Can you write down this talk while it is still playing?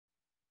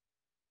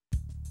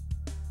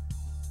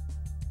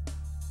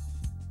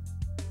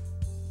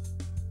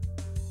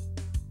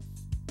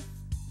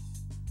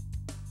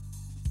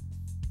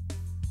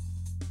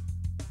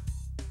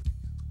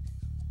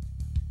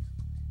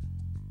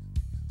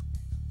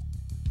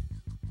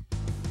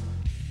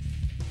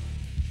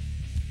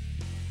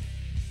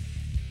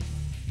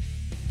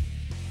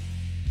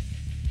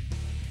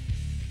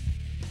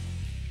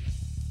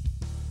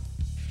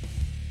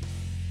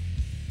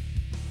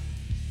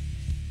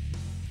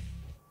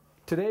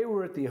Today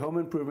we're at the Home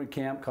Improvement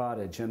Camp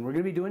Cottage and we're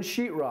going to be doing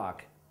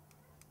sheetrock.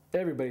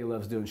 Everybody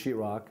loves doing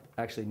sheetrock.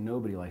 Actually,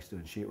 nobody likes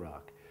doing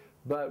sheetrock.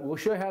 But we'll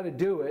show you how to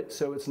do it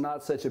so it's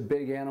not such a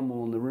big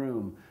animal in the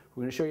room.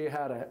 We're going to show you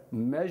how to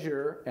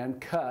measure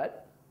and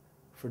cut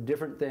for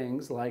different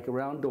things like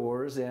around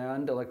doors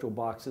and electrical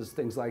boxes,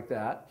 things like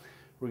that.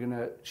 We're going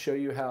to show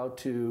you how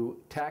to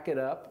tack it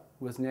up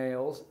with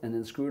nails and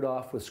then screw it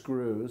off with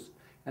screws.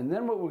 And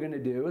then what we're going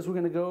to do is we're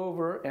going to go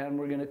over and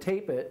we're going to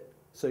tape it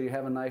so you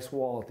have a nice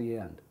wall at the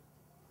end.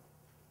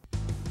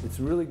 It's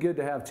really good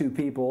to have two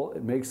people.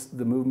 It makes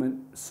the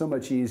movement so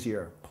much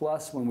easier.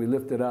 Plus, when we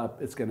lift it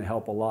up, it's going to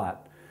help a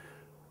lot.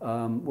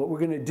 What we're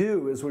going to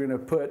do is we're going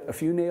to put a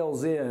few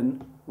nails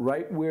in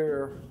right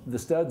where the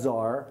studs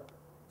are,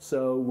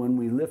 so when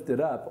we lift it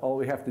up, all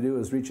we have to do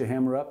is reach a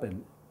hammer up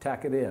and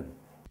tack it in.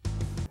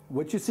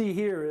 What you see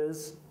here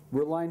is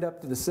we're lined up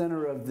to the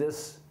center of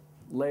this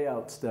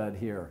layout stud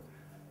here.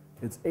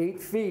 It's 8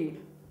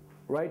 feet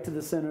right to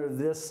the center of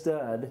this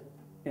stud,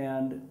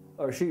 and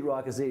our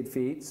sheetrock is 8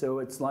 feet, so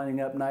it's lining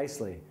up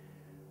nicely.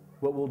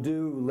 What we'll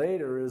do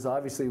later is,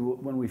 obviously,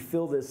 when we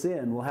fill this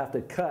in, we'll have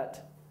to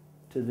cut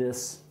to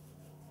this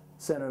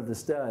center of the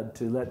stud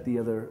to let the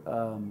other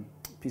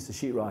piece of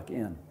sheetrock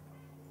in.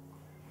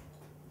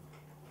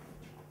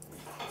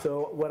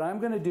 So what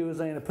I'm going to do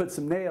is I'm going to put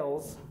some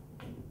nails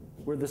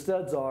where the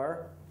studs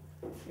are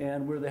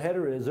and where the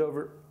header is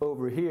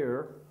over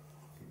here,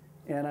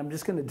 and I'm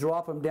just going to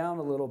drop them down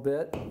a little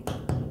bit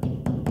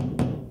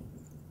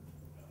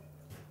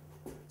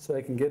so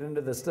I can get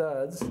into the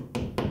studs,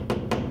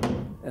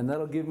 and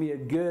that'll give me a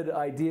good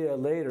idea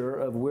later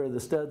of where the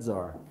studs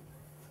are.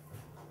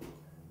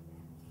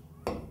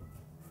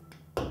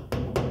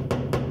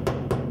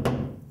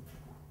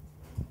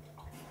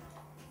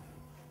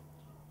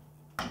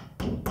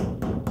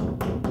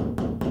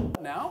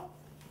 Now,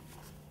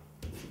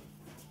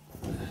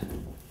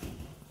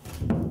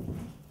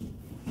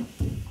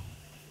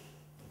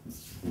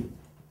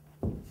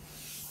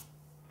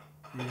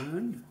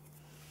 and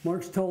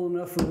Mark's tall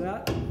enough for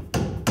that.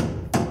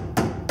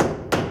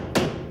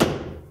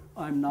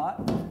 I'm not.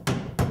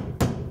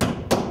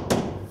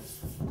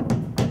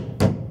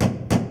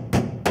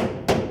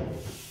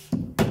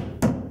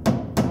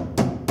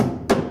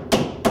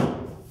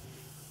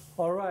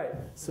 All right,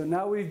 so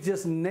now we've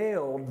just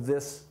nailed the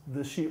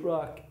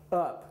sheetrock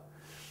up.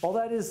 All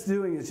that is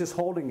doing is just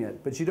holding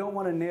it, but you don't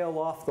want to nail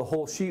off the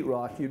whole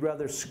sheetrock. You'd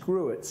rather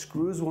screw it.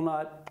 Screws will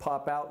not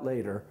pop out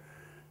later.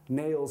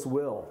 Nails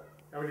will.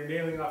 And when you're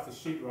nailing off the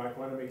sheetrock,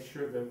 you want to make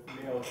sure the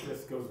nail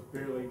just goes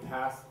barely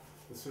past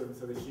the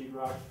surface of the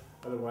sheetrock.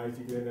 Otherwise,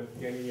 you could end up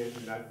getting it,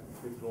 and that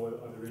could throw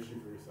another issue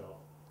for yourself.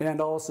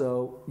 And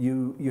also,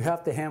 you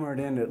have to hammer it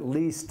in at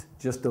least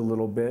just a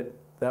little bit.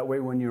 That way,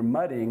 when you're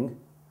mudding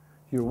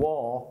your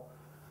wall,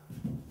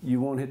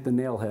 you won't hit the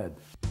nail head.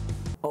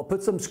 I'll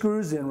put some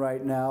screws in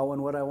right now,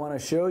 and what I want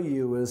to show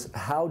you is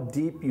how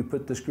deep you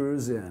put the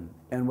screws in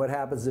and what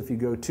happens if you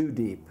go too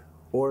deep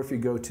or if you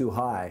go too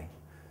high.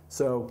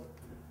 So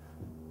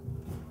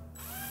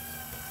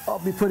I'll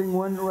be putting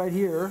one right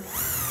here.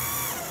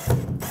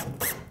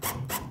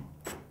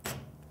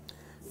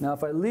 Now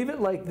if I leave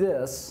it like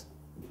this,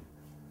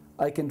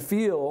 I can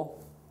feel,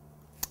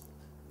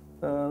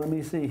 let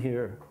me see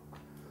here.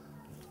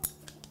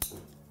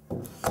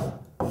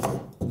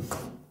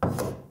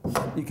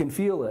 You can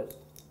feel it,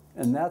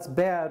 and that's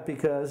bad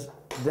because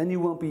then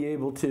you won't be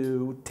able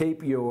to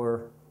tape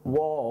your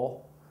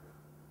wall.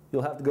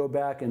 You'll have to go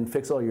back and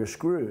fix all your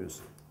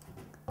screws.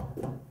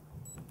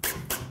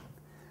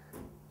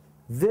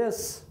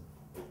 This,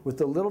 with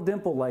a little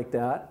dimple like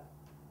that,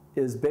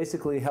 is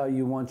basically how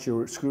you want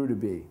your screw to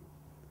be.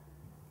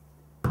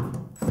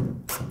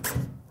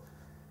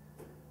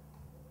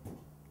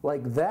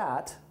 Like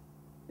that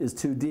is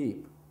too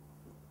deep.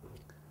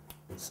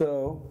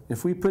 So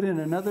if we put in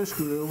another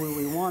screw where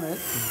we want it,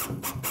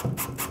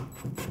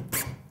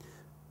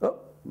 oh,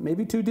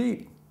 maybe too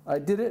deep. I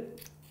did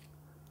it.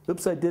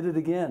 Oops, I did it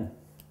again.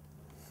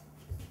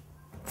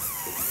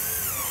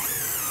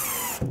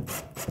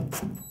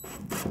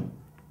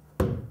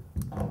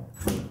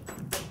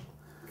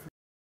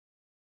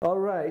 All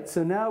right,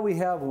 so now we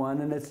have one,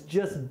 and it's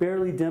just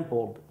barely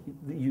dimpled.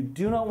 You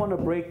do not want to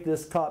break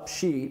this top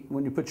sheet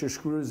when you put your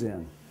screws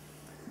in.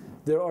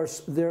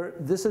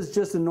 This is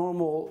just a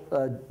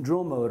normal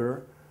drill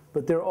motor,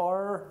 but there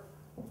are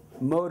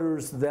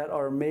motors that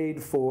are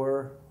made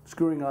for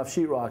screwing off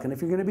sheetrock. And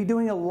if you're going to be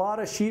doing a lot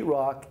of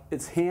sheetrock,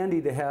 it's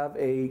handy to have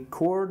a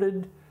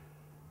corded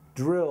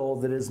drill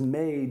that is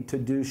made to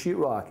do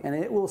sheetrock, and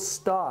it will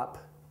stop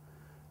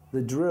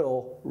the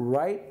drill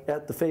right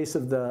at the face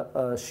of the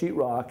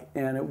sheetrock,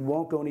 and it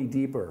won't go any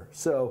deeper.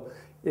 So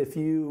if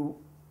you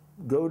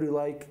go to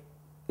like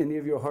any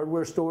of your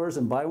hardware stores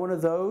and buy one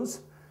of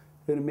those,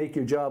 it'll make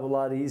your job a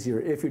lot easier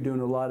if you're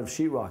doing a lot of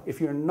sheetrock. If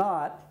you're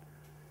not,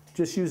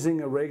 just using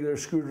a regular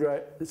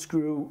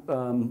screw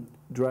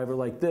driver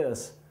like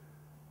this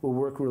will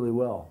work really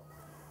well.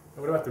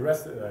 And what about the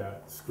rest of the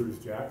screws,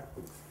 Jack?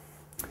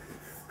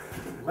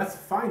 Let's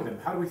find them.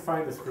 How do we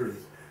find the screws?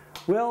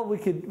 Well, we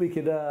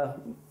could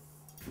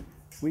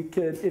We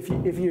could, if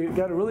you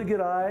got a really good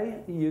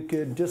eye, you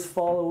could just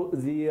follow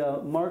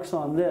the marks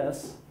on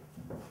this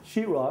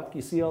sheetrock.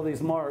 You see all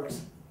these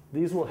marks.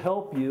 These will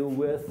help you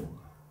with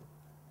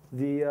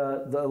the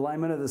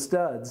alignment of the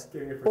studs.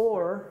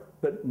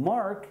 But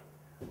Mark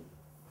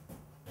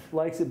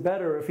likes it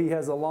better if he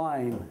has a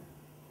line,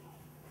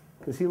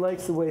 because he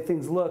likes the way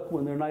things look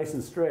when they're nice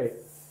and straight.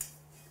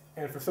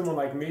 And for someone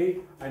like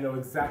me, I know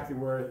exactly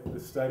where the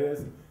stud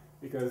is,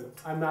 because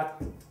I'm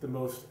not the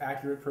most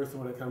accurate person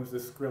when it comes to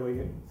screwing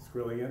in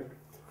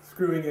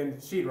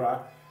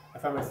sheetrock. I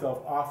find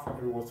myself off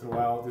every once in a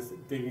while, just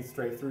digging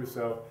straight through.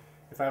 So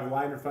if I have a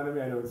line in front of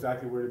me, I know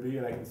exactly where to be,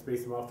 and I can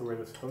space them off to where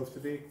they're supposed to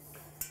be.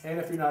 And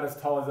if you're not as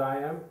tall as I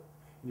am,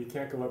 and you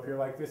can't go up here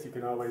like this, you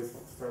can always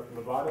start from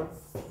the bottom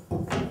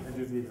and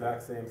do the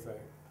exact same thing.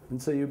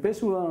 And so you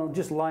basically want to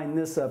just line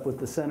this up with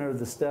the center of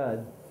the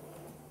stud.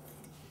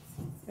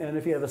 And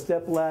if you have a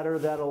step ladder,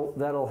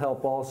 that'll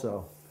help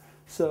also.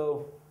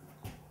 So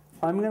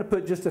I'm going to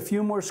put just a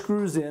few more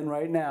screws in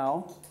right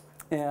now,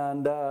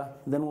 and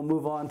then we'll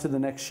move on to the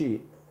next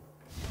sheet.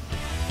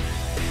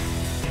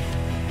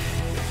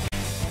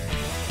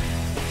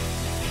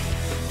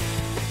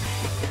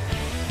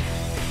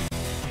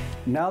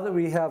 Now that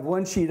we have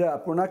one sheet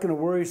up, we're not going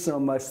to worry so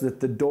much that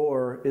the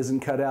door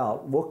isn't cut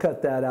out. We'll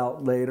cut that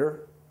out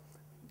later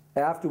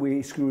after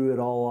we screw it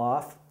all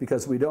off,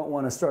 because we don't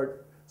want to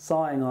start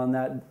sawing on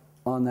that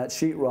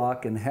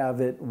sheetrock and have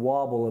it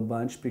wobble a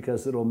bunch,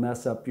 because it'll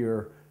mess up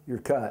your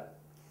cut.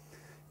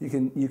 You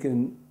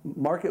can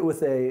mark it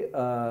with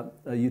a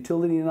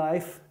utility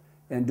knife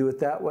and do it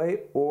that way,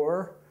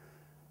 or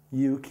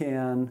you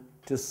can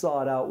just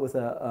saw it out with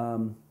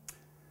a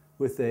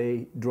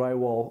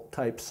drywall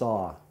type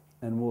saw,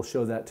 and we'll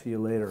show that to you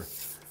later.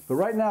 But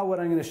right now what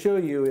I'm going to show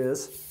you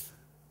is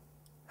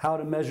how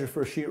to measure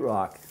for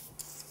sheetrock.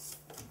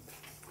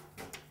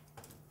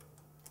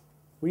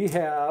 We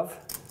have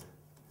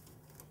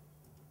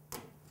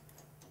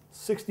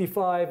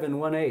 65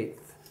 1/8.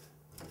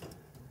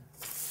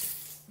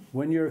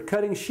 When you're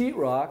cutting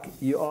sheetrock,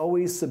 you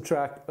always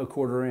subtract a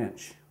 1/4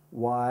 inch.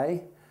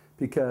 Why?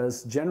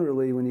 Because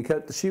generally when you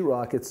cut the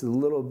sheetrock, it's a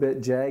little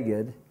bit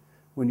jagged.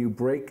 When you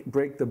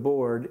break the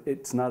board,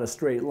 it's not a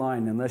straight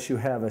line unless you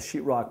have a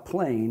sheetrock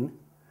plane.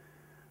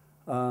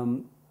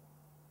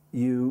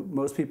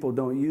 Most people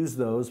don't use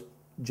those.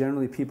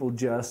 Generally people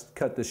just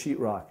cut the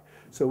sheetrock.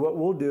 So what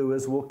we'll do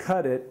is we'll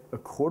cut it a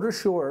 1/4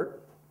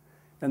 short,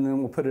 and then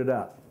we'll put it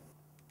up.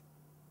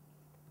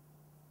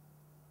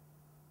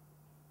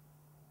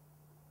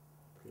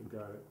 Okay,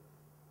 got it.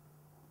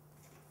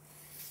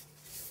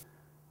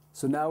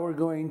 So now we're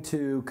going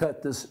to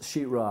cut this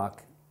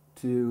sheetrock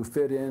to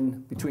fit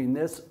in between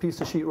this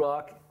piece of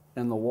sheetrock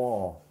and the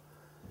wall.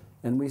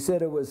 And we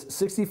said it was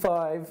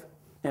 65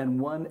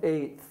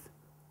 1/8.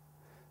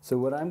 So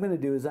what I'm going to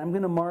do is I'm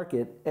going to mark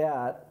it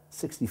at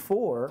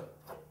 64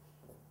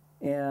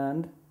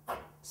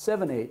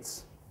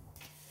 7/8.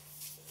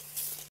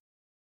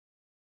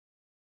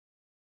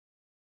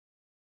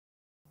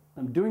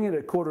 I'm doing it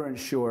a 1/4 inch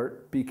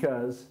short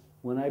because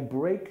when I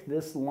break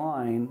this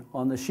line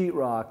on the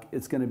sheetrock,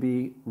 it's going to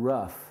be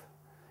rough.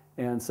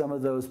 And some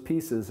of those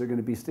pieces are going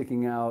to be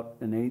sticking out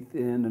 1/8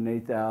 in,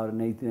 1/8 out,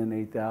 1/8 in,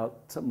 1/8 out,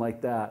 something like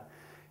that.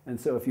 And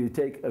so if you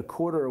take a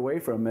 1/4 away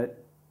from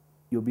it,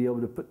 you'll be able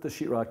to put the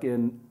sheetrock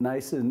in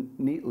nice and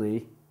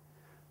neatly.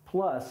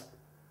 Plus,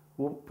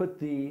 we'll put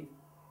the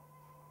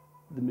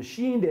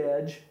machined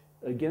edge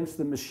against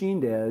the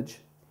machined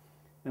edge,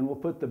 and we'll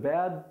put the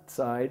bad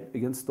side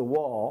against the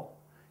wall.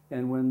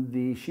 And when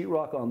the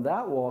sheetrock on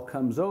that wall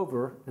comes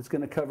over, it's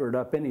going to cover it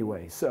up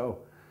anyway. So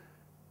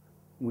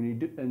when you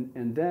do,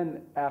 and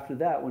then after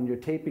that, when you're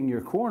taping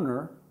your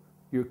corner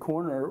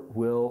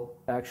will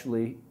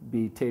actually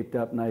be taped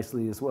up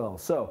nicely as well.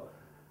 So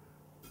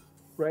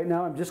right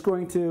now I'm just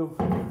going to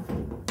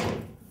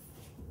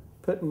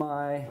put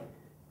my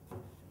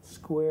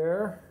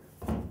square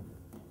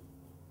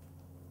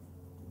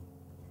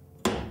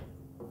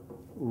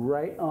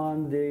right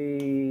on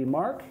the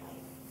mark.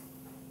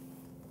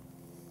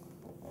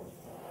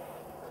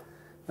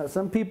 Now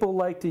some people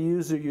like to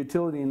use their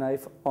utility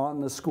knife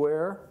on the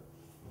square.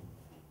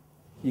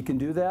 You can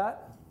do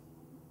that.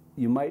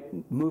 You might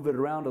move it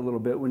around a little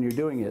bit when you're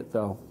doing it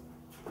though.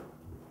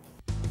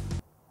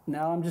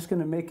 Now I'm just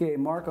going to make a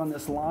mark on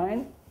this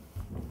line.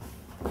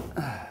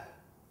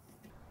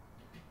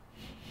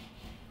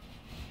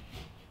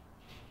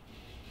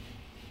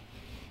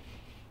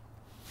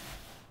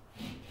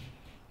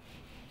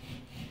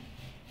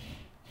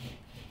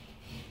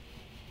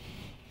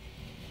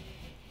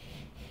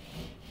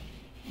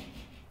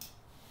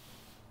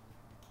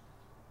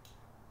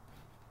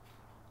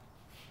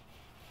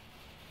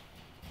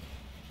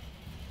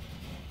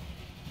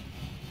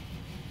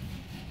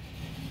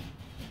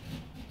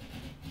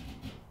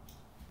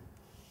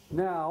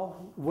 Now,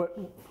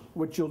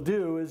 what you'll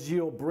do is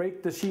you'll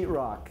break the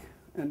sheetrock.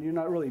 And you're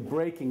not really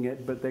breaking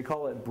it, but they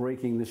call it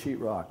breaking the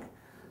sheetrock.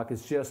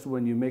 It's just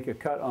when you make a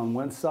cut on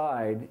one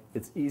side,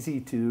 it's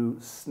easy to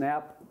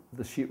snap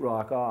the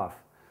sheetrock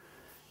off.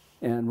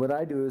 And what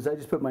I do is I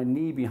just put my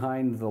knee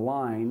behind the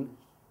line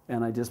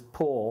and I just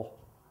pull,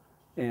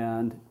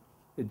 and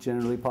it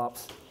generally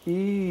pops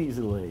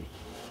easily.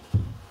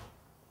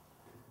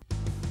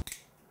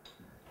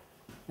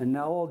 And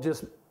now I'll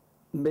just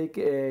make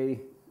a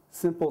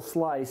simple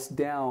slice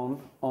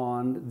down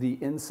on the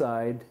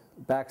inside,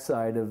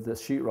 backside of the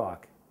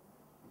sheetrock.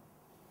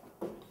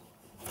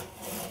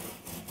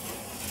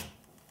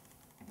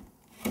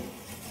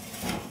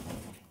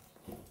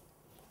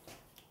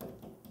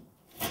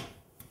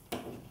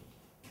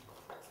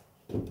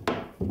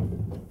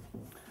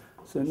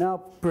 So now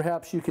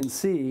perhaps you can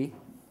see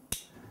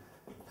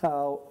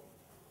how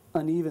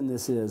uneven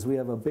this is. We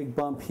have a big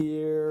bump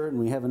here and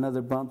we have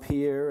another bump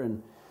here,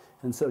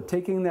 and so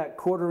taking that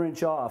 1/4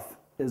 inch off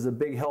is a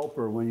big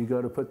helper when you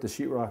go to put the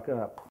sheetrock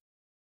up.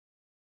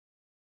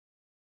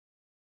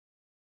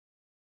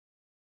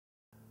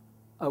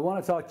 I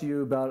want to talk to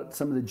you about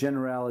some of the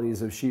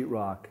generalities of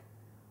sheetrock.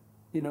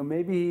 You know,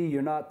 maybe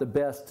you're not the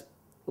best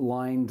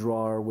line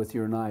drawer with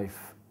your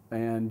knife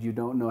and you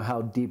don't know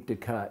how deep to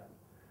cut.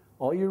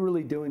 All you're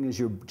really doing is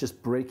you're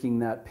just breaking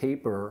that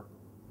paper,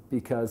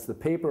 because the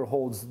paper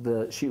holds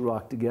the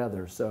sheetrock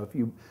together. So if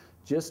you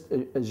just,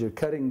 as you're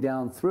cutting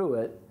down through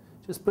it,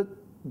 just put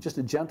just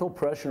a gentle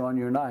pressure on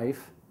your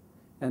knife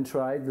and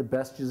try the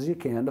best as you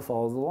can to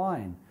follow the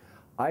line.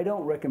 I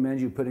don't recommend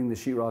you putting the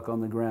sheetrock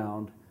on the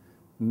ground,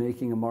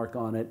 making a mark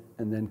on it,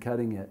 and then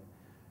cutting it.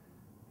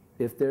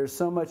 If there's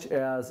so much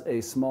as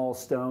a small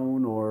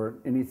stone or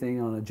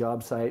anything on a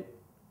job site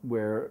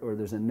or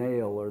there's a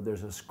nail or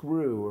there's a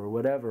screw or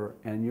whatever,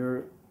 and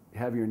you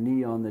have your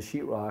knee on the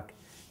sheetrock,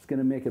 it's going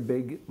to make a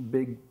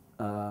big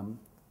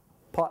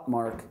pot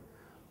mark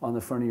on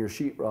the front of your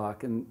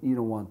sheetrock, and you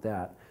don't want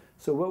that.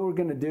 So what we're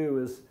going to do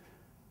is,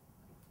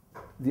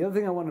 the other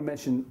thing I want to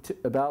mention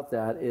about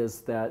that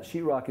is that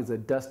sheetrock is a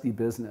dusty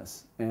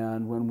business,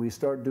 and when we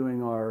start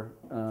doing our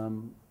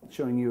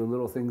showing you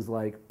little things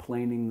like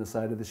planing the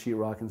side of the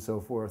sheetrock and so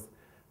forth,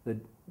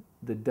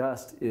 the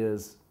dust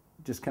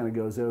just kind of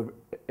goes over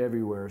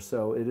everywhere.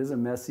 So it is a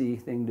messy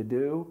thing to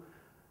do,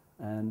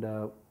 and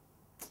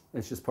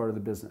it's just part of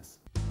the business.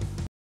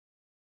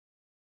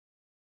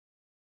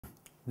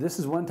 This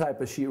is one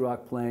type of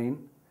sheetrock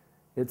plane.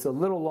 It's a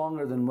little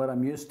longer than what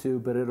I'm used to,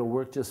 but it'll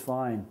work just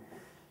fine.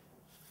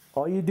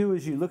 All you do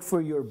is you look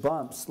for your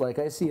bumps. Like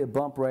I see a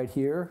bump right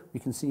here.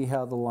 You can see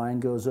how the line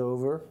goes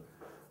over.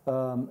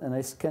 And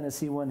I kind of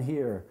see one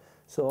here.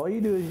 So all you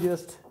do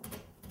is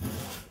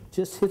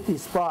just hit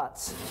these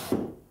spots.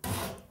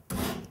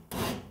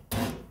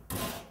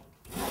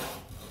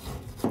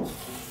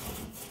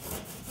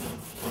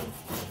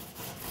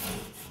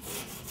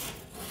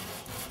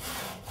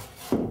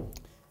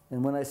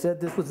 And when I said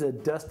this was a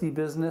dusty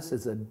business,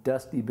 it's a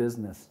dusty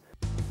business.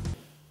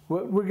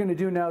 What we're going to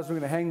do now is we're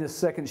going to hang this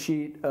second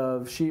sheet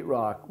of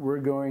sheetrock. We're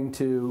going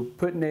to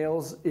put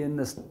nails in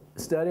the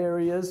stud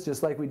areas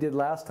just like we did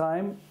last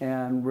time,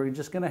 and we're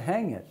just going to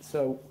hang it.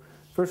 So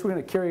first we're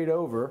going to carry it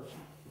over,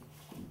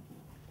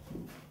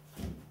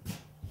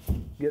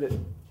 get it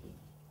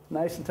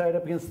nice and tight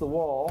up against the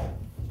wall,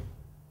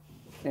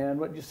 and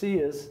what you see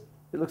is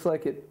it looks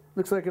like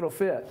it'll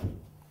fit.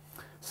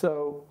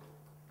 So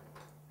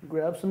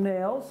grab some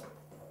nails.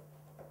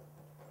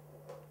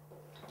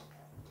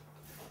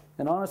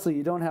 And honestly,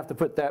 you don't have to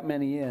put that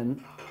many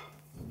in.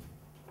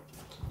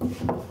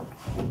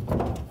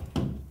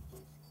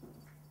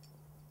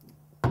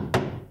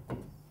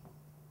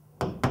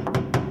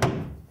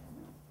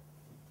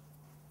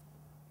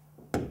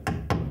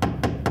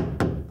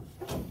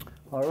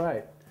 All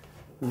right,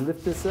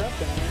 lift this up.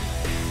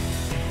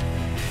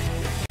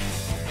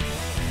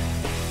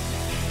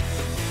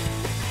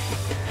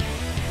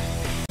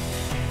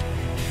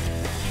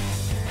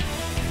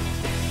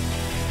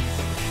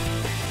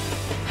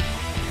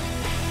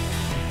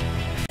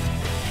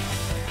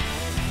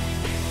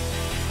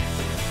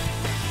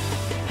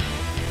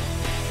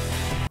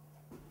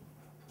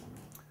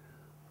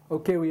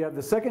 Okay, we have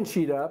the second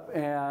sheet up,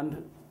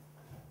 and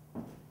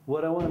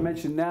what I want to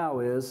mention now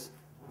is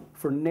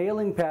for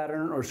nailing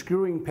pattern or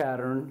screwing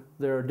pattern,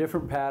 there are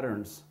different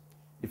patterns.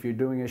 If you're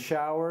doing a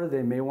shower,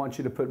 they may want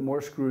you to put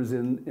more screws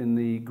in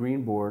the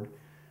green board.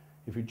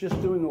 If you're just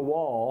doing a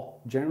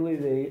wall, generally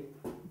they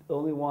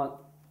only want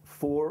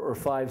 4 or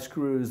 5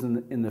 screws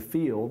in the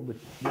field, but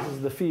this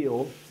is the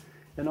field.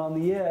 And on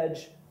the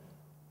edge,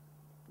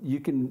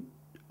 you can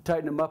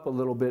tighten them up a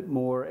little bit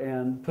more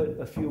and put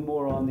a few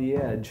more on the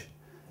edge.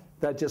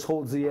 That just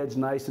holds the edge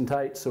nice and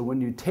tight, so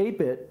when you tape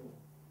it,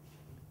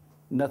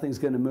 nothing's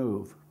going to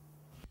move.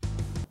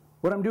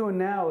 What I'm doing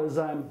now is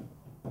I'm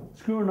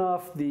screwing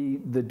off the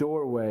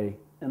doorway,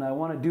 and I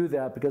want to do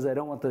that because I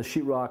don't want the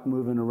sheetrock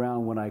moving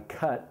around when I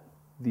cut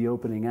the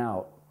opening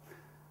out.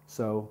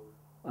 So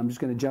I'm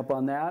just going to jump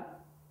on that,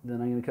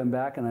 then I'm going to come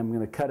back and I'm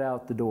going to cut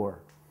out the door.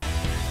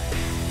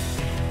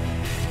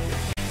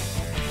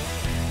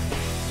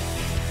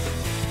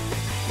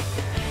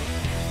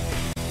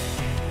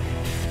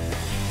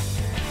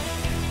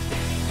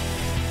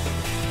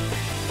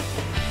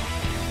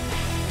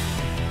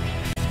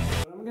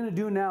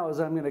 Now is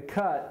I'm going to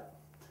cut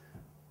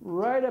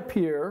right up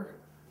here,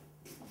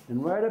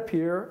 and right up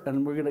here,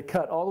 and we're going to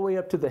cut all the way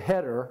up to the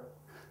header.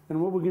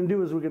 And what we're going to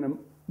do is we're going to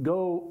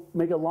go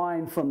make a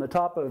line from the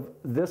top of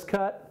this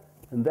cut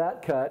and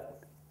that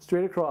cut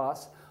straight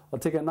across. I'll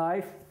take a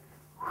knife,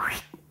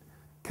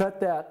 cut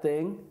that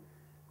thing,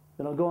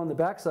 then I'll go on the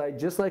back side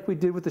just like we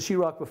did with the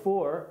sheetrock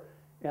before,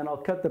 and I'll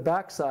cut the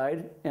back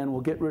side and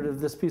we'll get rid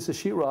of this piece of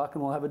sheetrock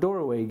and we'll have a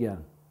doorway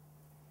again.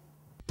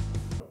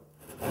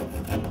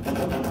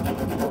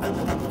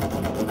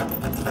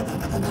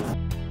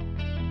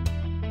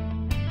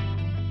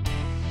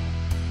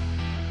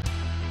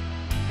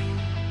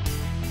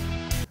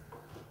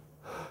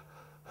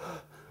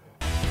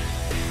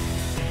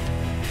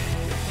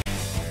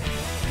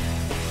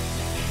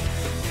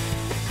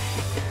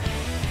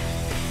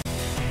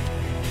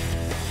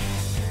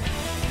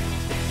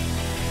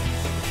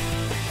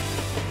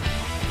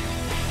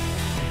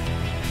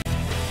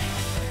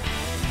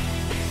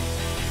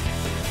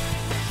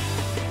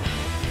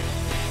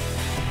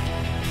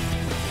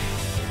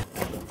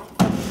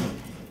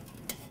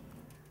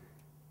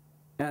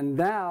 And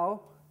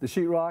now the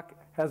sheetrock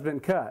has been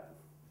cut.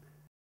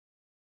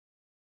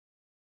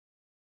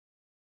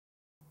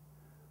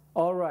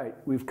 All right,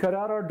 we've cut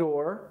out our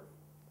door,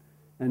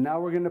 and now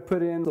we're going to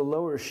put in the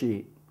lower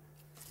sheet.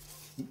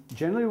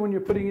 Generally, when you're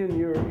putting in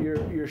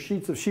your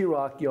sheets of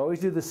sheetrock, you always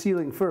do the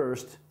ceiling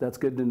first. That's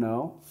good to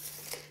know.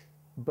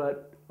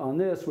 But on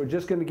this, we're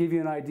just going to give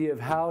you an idea of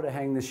how to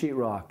hang the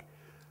sheetrock.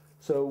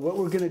 So what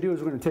we're going to do is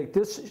we're going to take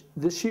this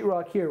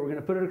sheetrock here, we're going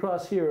to put it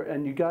across here,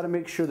 and you got to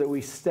make sure that we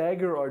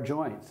stagger our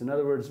joints. In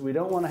other words, we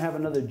don't want to have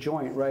another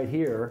joint right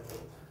here,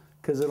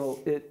 because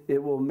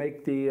it will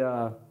make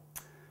a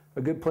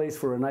good place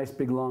for a nice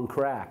big long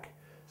crack.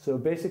 So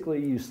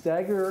basically, you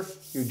stagger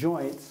your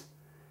joints,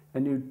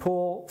 and you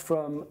pull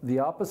from the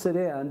opposite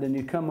end, and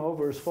you come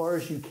over as far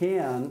as you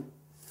can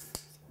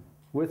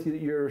with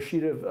your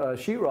sheet of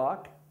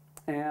sheetrock,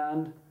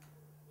 and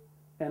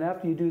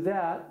after you do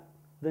that,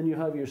 then you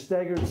have your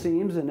staggered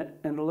seams and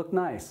it'll look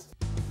nice.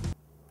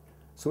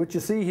 So what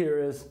you see here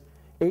is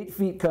 8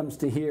 feet comes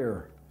to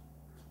here.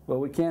 Well,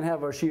 we can't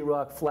have our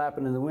sheetrock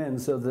flapping in the wind,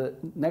 so the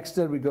next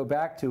stud we go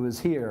back to is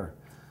here.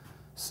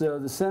 So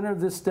the center of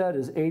this stud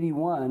is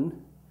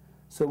 81.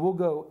 So we'll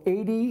go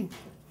 80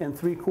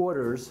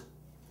 3/4,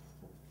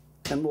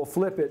 and we'll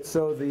flip it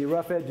so the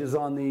rough edge is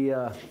on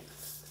the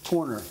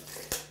corner.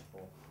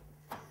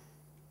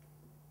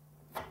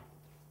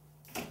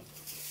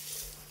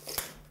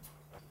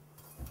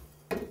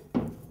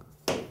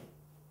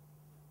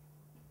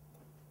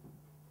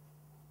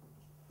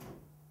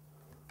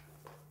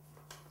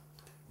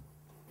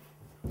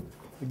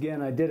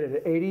 Again, I did it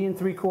at 80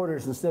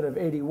 3/4 instead of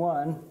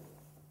 81,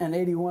 and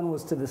 81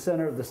 was to the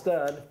center of the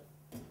stud.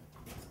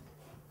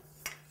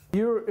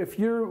 If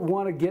you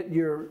want to get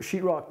your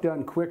sheetrock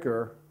done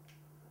quicker,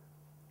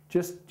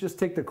 just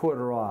take the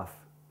quarter off.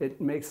 It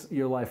makes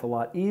your life a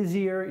lot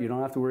easier. You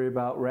don't have to worry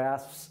about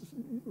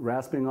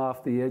rasping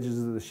off the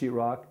edges of the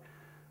sheetrock.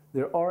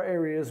 There are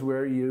areas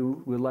where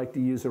you would like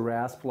to use a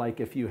rasp, like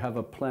if you have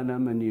a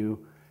plenum and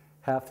you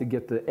have to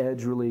get the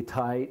edge really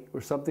tight or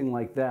something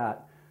like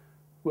that.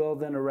 Well,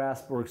 then a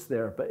rasp works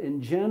there. But in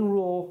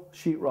general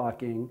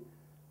sheetrocking,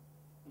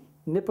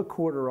 nip a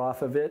quarter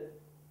off of it,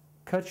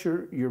 cut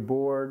your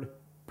board,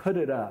 put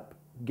it up.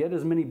 Get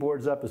as many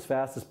boards up as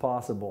fast as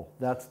possible.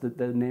 That's the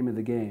name of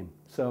the game.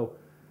 So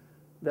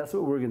that's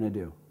what we're going to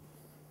do.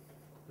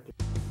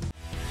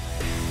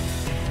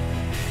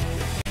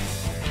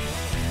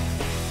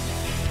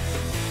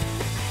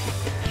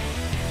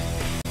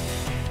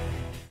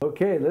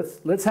 Okay,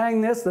 let's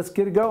hang this. Let's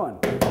get it going.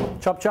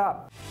 Chop,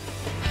 chop.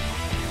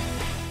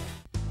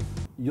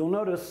 You'll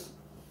notice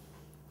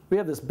we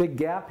have this big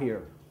gap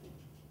here.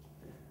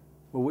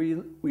 Well,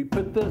 we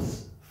put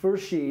this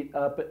first sheet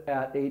up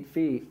at 8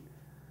 feet,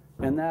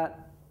 and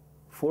that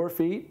 4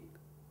 feet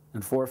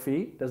and 4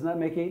 feet, doesn't that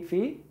make 8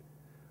 feet?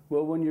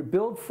 Well, when you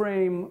build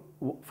framed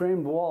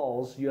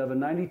walls, you have a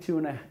 92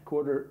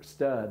 1/4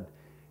 stud,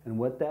 and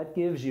what that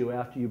gives you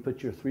after you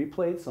put your 3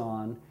 plates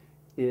on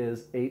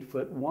is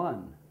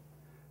 8'1".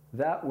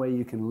 That way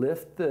you can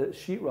lift the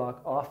sheetrock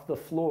off the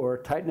floor,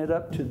 tighten it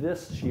up to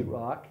this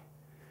sheetrock,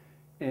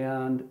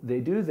 and they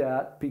do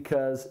that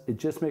because it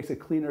just makes a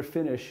cleaner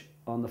finish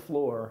on the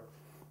floor,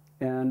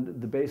 and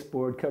the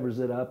baseboard covers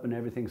it up and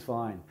everything's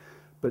fine.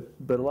 But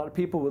a lot of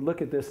people would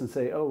look at this and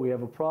say, oh, we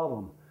have a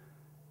problem.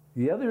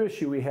 The other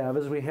issue we have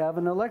is we have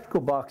an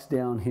electrical box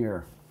down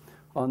here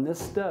on this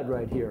stud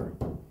right here,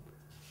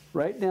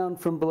 right down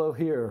from below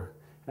here.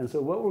 And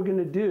so what we're going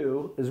to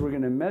do is we're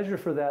going to measure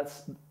for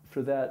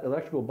that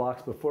electrical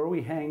box before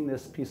we hang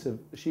this piece of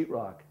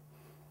sheetrock.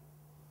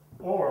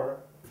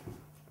 Or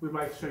we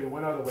might show you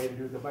one other way to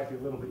do it that might be a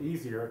little bit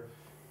easier,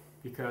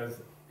 because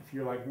if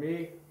you're like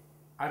me,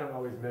 I don't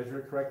always measure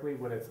it correctly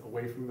when it's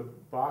away from the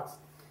box.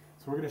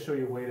 So we're going to show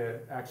you a way to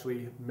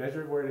actually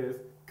measure where it is,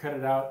 cut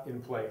it out in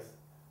place.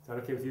 Is that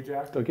okay with you,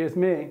 Jack? It's okay with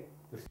me.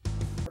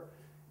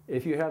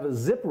 If you have a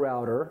zip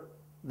router,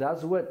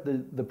 that's what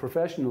the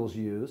professionals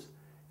use.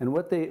 And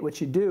what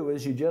you do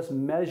is you just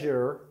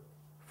measure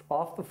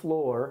off the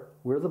floor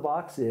where the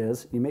box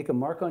is. You make a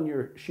mark on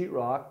your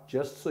sheetrock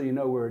just so you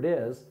know where it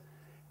is,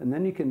 and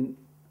then you can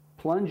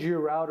plunge your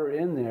router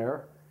in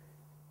there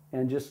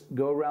and just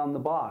go around the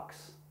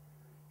box.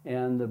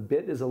 And the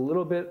bit is a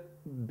little bit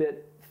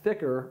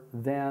thicker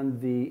than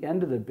the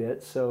end of the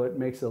bit, so it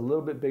makes a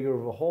little bit bigger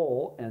of a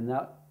hole, and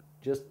that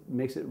just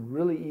makes it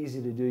really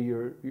easy to do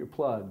your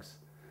plugs.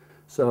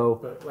 So,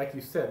 but like you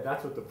said,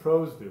 that's what the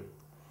pros do.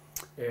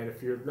 And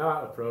if you're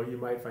not a pro, you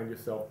might find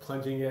yourself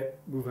plunging it,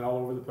 moving all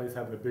over the place,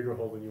 having a bigger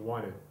hole than you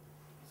wanted.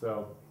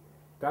 So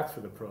that's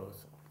for the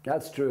pros.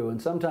 That's true. And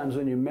sometimes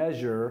when you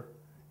measure,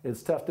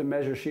 it's tough to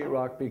measure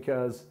sheetrock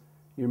because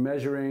you're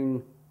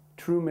measuring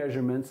true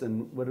measurements,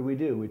 and what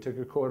do? We took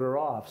a quarter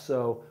off.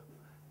 So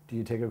do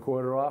you take a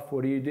quarter off?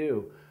 What do you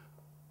do?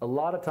 A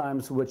lot of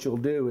times what you'll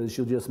do is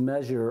you'll just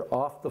measure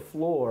off the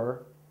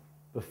floor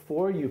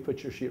before you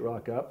put your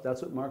sheetrock up.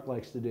 That's what Mark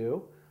likes to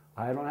do.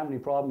 I don't have any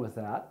problem with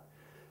that.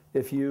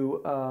 If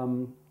you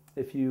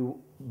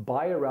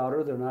buy a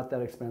router, they're not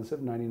that expensive,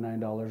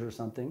 $99 or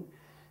something,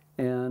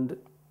 and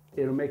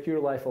it'll make your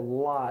life a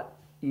lot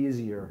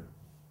easier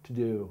to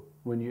do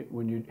when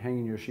you're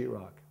hanging your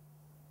sheetrock.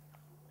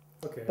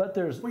 Okay. But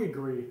we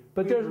agree.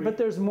 But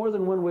there's more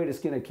than one way to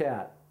skin a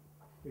cat.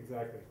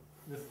 Exactly.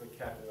 This is the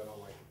cat that I don't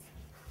like.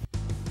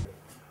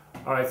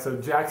 All right, so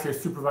Jack's here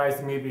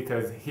supervising me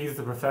because he's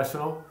the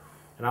professional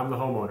and I'm the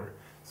homeowner.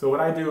 So what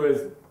I do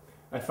is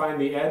I find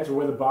the edge of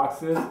where the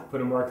box is,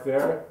 put a mark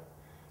there,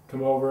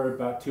 come over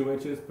about 2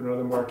 inches, put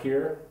another mark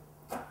here,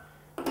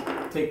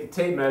 take the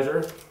tape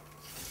measure,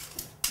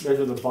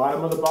 measure the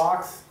bottom of the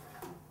box,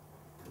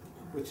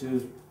 which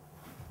is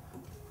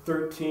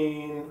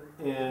 13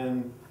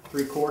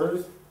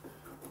 3/4,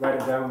 write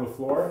it down on the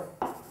floor,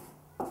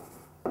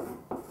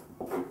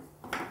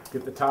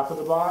 get the top of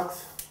the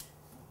box,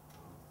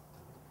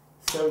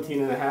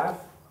 17 1/2.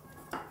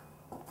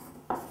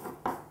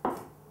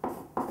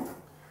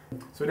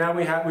 So now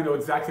we know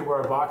exactly where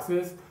our box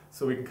is,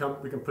 so we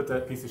can put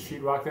that piece of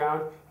sheetrock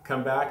down,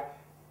 come back,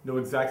 know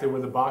exactly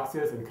where the box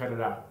is, and cut it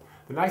out.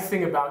 The nice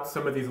thing about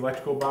some of these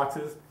electrical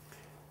boxes,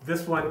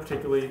 this one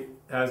particularly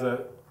has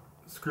a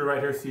screw right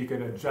here, so you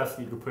can adjust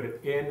it. You can put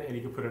it in and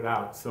you can put it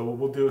out. So what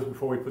we'll do is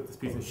before we put this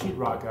piece of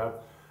sheetrock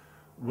up,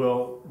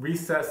 we'll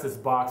recess this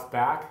box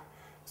back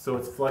so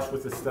it's flush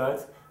with the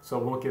studs, so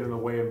it won't get in the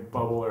way and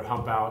bubble or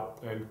hump out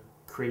and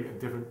create a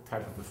different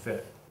type of a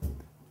fit.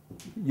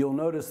 You'll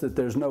notice that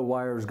there's no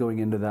wires going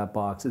into that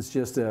box. It's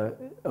just a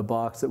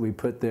box that we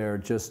put there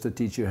just to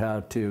teach you how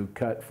to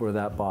cut for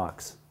that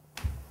box.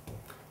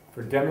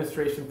 For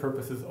demonstration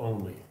purposes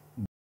only.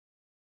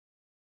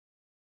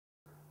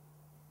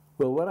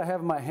 Well, what I have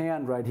in my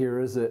hand right here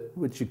is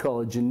what you call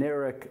a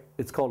generic,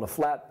 it's called a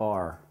flat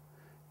bar.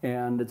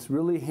 And it's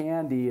really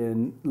handy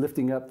in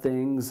lifting up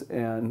things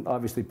and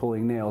obviously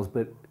pulling nails,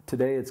 but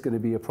today it's going to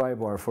be a pry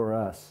bar for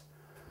us.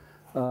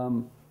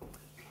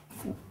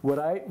 What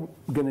I'm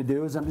going to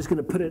do is I'm just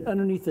going to put it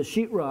underneath the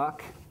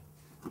sheetrock,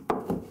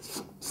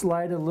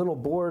 slide a little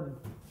board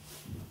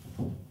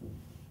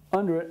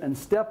under it, and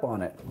step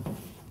on it.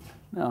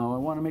 Now I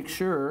want to make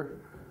sure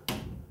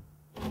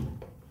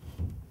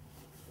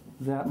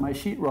that my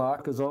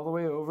sheetrock is all the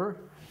way over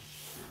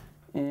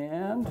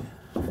and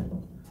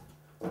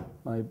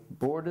my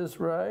board is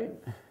right.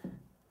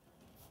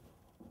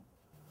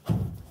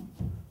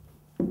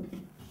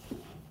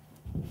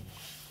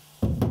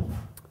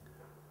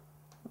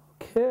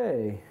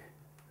 Okay,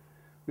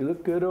 we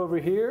look good over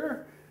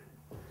here.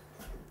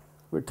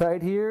 We're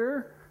tight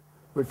here.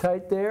 We're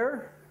tight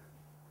there.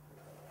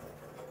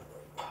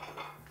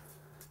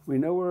 We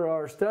know where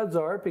our studs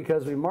are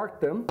because we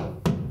marked them.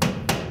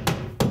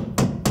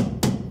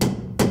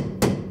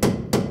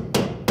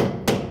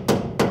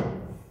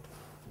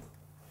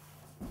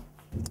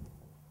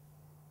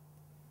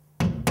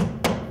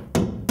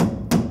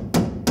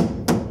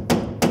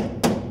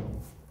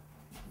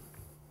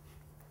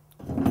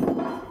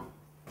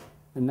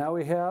 And now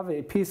we have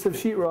a piece of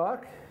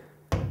sheetrock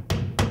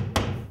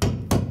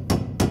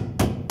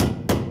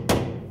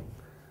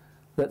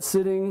that's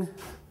sitting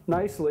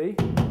nicely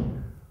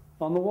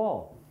on the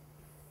wall.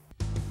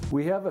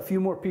 We have a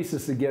few more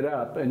pieces to get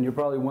up, and you're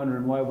probably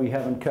wondering why we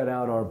haven't cut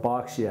out our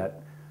box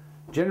yet.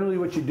 Generally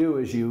what you do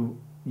is you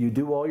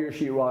do all your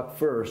sheetrock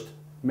first,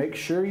 make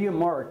sure you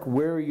mark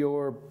where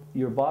your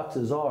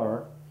boxes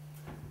are,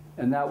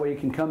 and that way you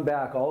can come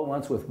back all at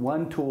once with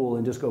one tool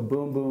and just go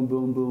boom, boom,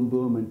 boom, boom,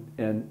 boom,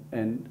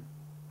 and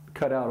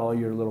cut out all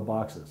your little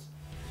boxes.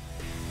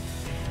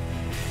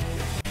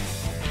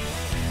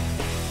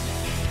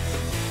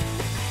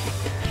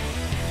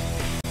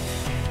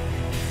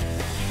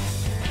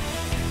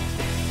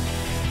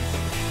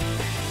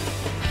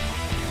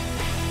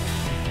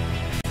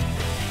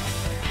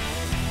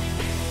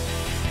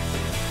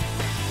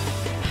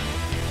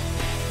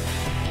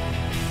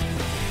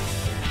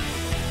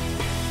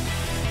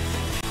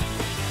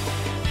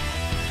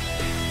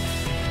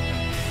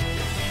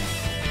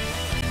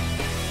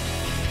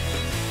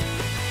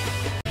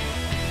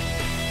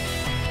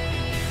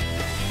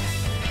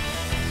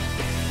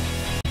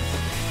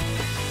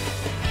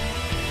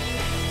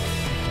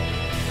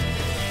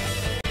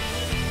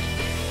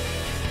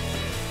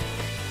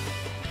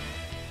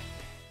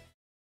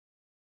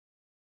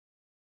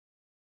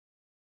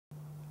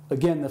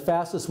 Again, the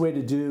fastest way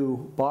to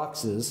do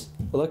boxes,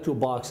 electrical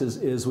boxes,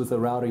 is with a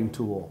routing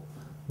tool.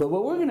 But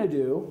what we're going to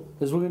do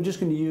is we're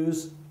just going to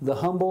use the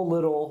humble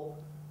little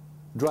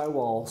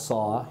drywall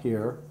saw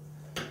here.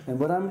 And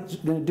what I'm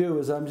going to do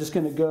is I'm just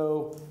going to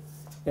go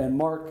and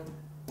mark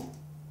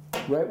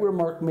right where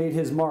Mark made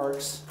his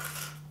marks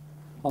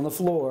on the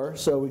floor.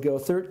 So we go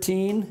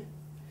 13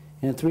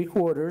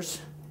 3/4.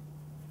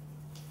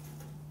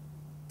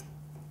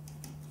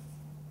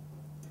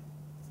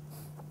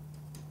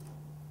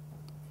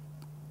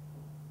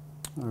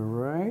 All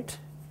right,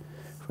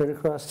 right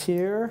across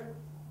here.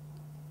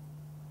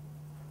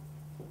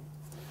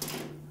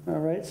 All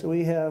right, so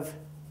we have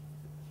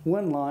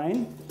one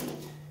line.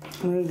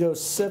 I'm going to go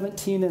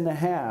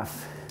 17.5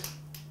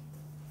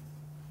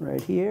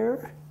 right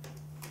here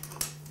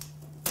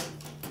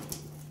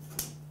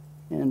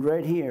and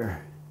right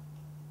here.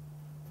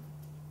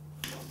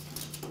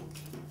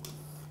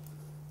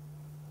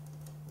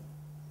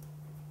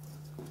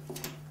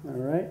 All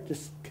right,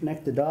 just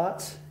connect the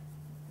dots.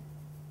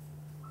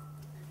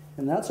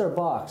 And that's our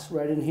box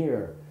right in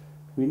here.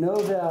 We know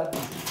that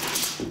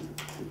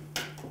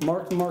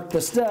Mark marked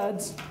the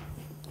studs,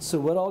 so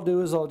what I'll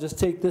do is I'll just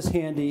take this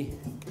handy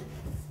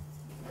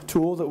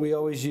tool that we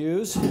always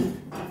use,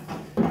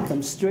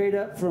 come straight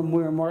up from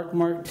where Mark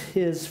marked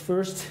his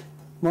first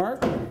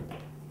mark,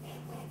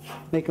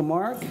 make a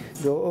mark,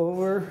 go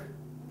over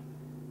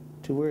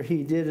to where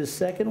he did his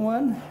second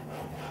one,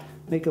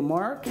 make a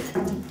mark.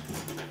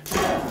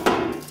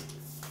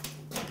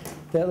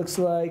 That looks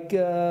like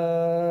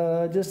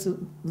just a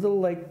little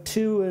like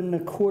 2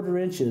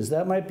 1/4 inches.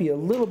 That might be a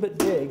little bit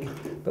big,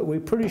 but we're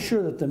pretty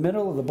sure that the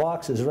middle of the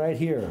box is right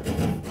here.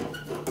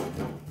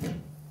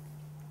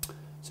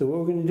 So what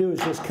we're going to do is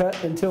just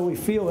cut until we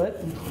feel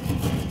it.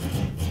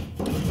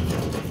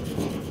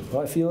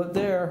 Well, I feel it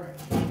there.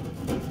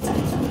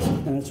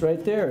 And it's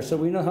right there. So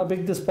we know how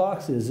big this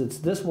box is. It's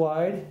this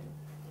wide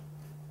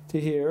to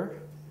here.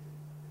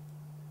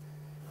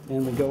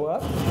 And we go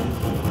up.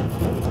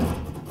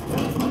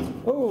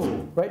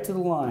 Oh, right to the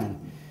line.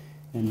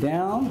 And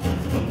down.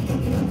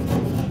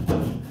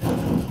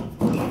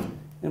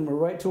 And we're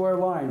right to our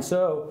line.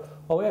 So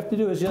all we have to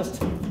do is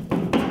just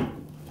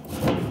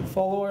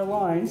follow our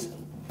lines.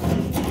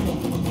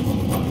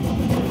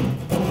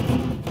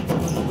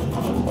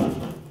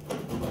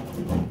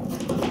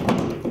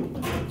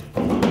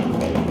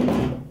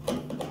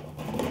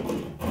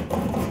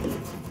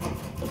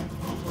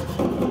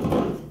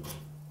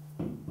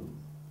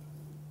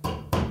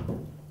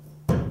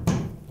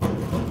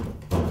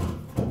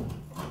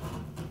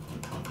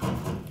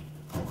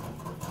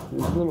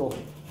 There's little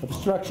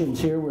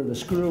obstructions here where the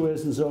screw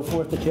is and so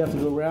forth that you have to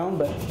go around,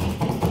 but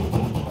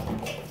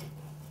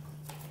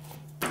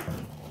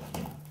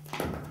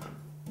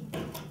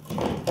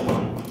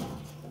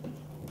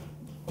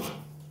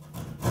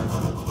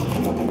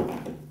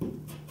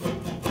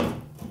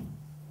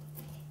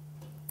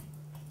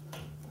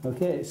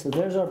okay, so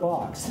there's our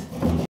box.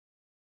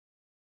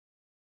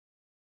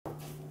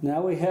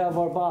 Now we have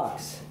our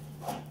box.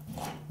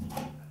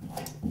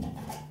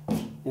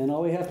 And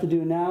all we have to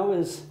do now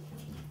is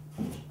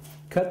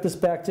cut this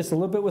back just a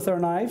little bit with our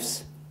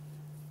knives.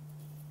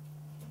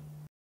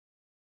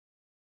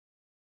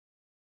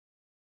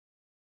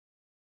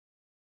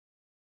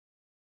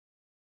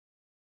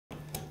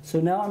 So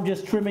now I'm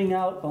just trimming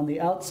out on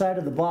the outside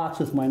of the box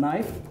with my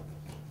knife.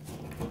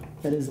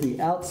 That is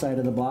the outside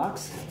of the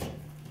box.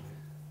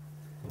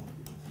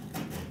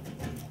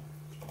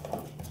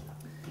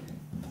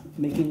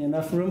 Making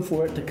enough room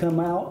for it to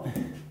come out.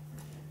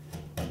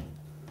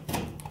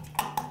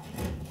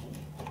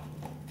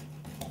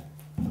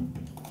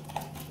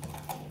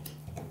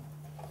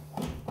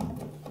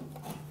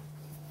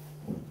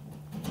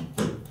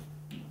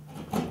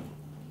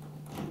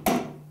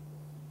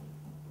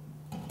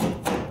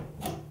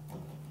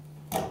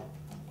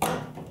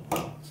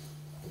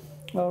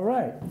 All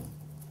right.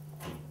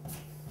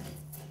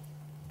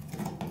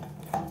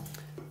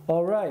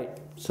 All right,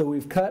 so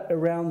we've cut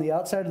around the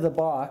outside of the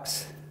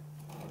box.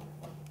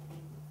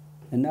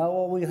 And now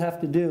all we have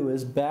to do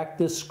is back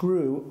this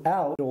screw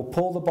out. It will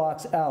pull the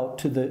box out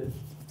to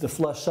the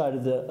flush side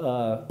of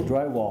the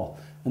drywall,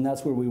 and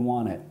that's where we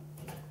want it.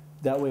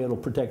 That way it'll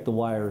protect the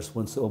wires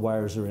once the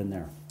wires are in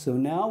there. So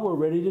now we're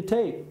ready to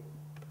tape.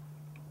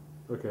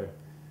 Okay.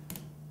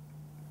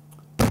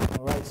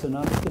 All right, so now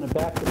I'm just going to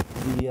back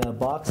the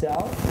box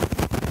out.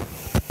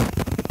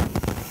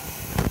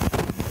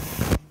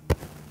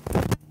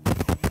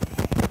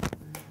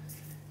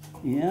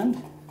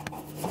 And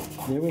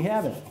there we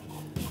have it.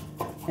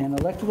 An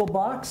electrical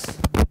box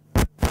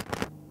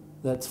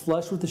that's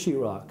flush with the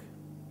sheetrock,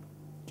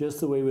 just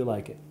the way we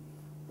like it.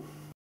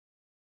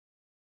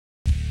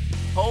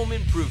 Home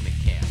Improvement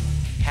Camp.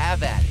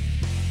 Have at it.